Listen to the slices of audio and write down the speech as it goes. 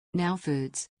Now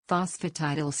Foods,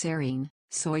 Phosphatidyl Serine,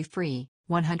 Soy-Free,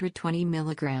 120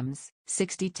 mg,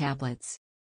 60 tablets.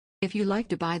 If you like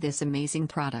to buy this amazing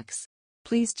products,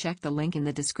 please check the link in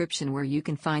the description where you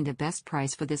can find the best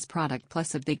price for this product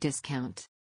plus a big discount.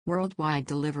 Worldwide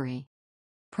delivery.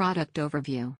 Product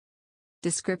overview.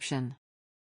 Description.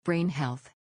 Brain health.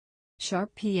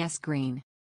 Sharp PS Green.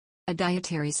 A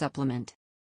dietary supplement.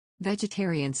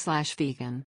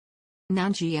 Vegetarian/vegan.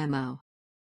 Non-GMO.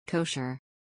 Kosher.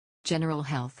 General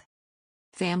health.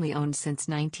 Family owned since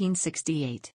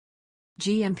 1968.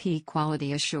 GMP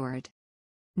quality assured.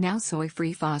 Now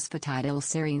soy-free phosphatidyl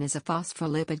serine is a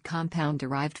phospholipid compound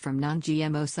derived from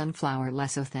non-GMO sunflower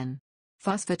lecithin.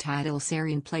 Phosphatidyl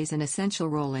serine plays an essential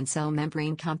role in cell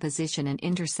membrane composition and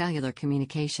intercellular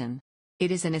communication.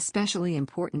 It is an especially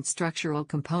important structural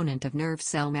component of nerve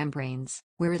cell membranes,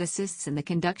 where it assists in the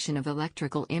conduction of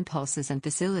electrical impulses and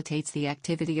facilitates the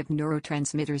activity of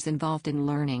neurotransmitters involved in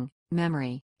learning,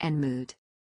 memory, and mood.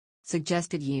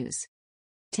 Suggested use.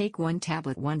 Take 1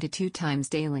 tablet 1 to 2 times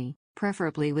daily,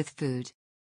 preferably with food.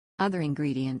 Other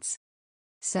ingredients.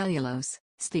 Cellulose,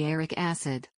 stearic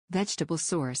acid, vegetable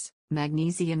source,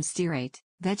 magnesium stearate,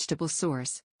 vegetable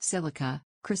source, silica,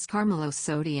 criscarmalose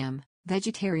sodium,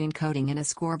 vegetarian coating and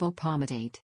ascorbyl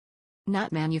palmitate.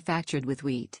 Not manufactured with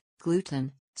wheat,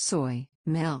 gluten, soy,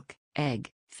 milk, egg,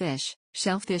 fish,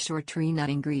 shellfish or tree nut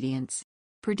ingredients.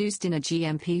 Produced in a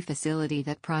GMP facility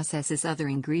that processes other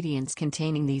ingredients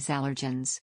containing these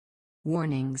allergens.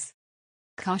 Warnings.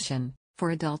 Caution,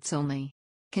 for adults only.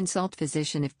 Consult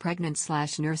physician if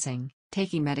pregnant/nursing,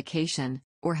 taking medication,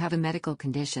 or have a medical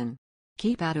condition.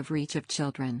 Keep out of reach of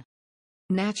children.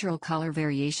 Natural color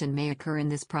variation may occur in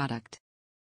this product.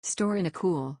 Store in a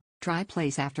cool, dry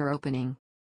place after opening.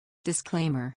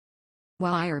 Disclaimer.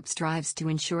 While IHERB strives to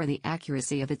ensure the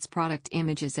accuracy of its product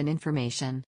images and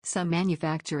information, some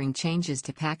manufacturing changes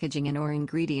to packaging and/or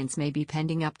ingredients may be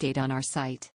pending update on our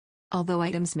site. Although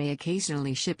items may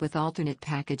occasionally ship with alternate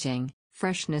packaging,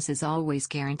 freshness is always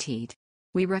guaranteed.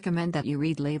 We recommend that you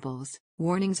read labels,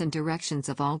 warnings and directions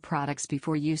of all products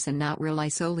before use and not rely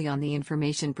solely on the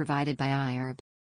information provided by IHERB.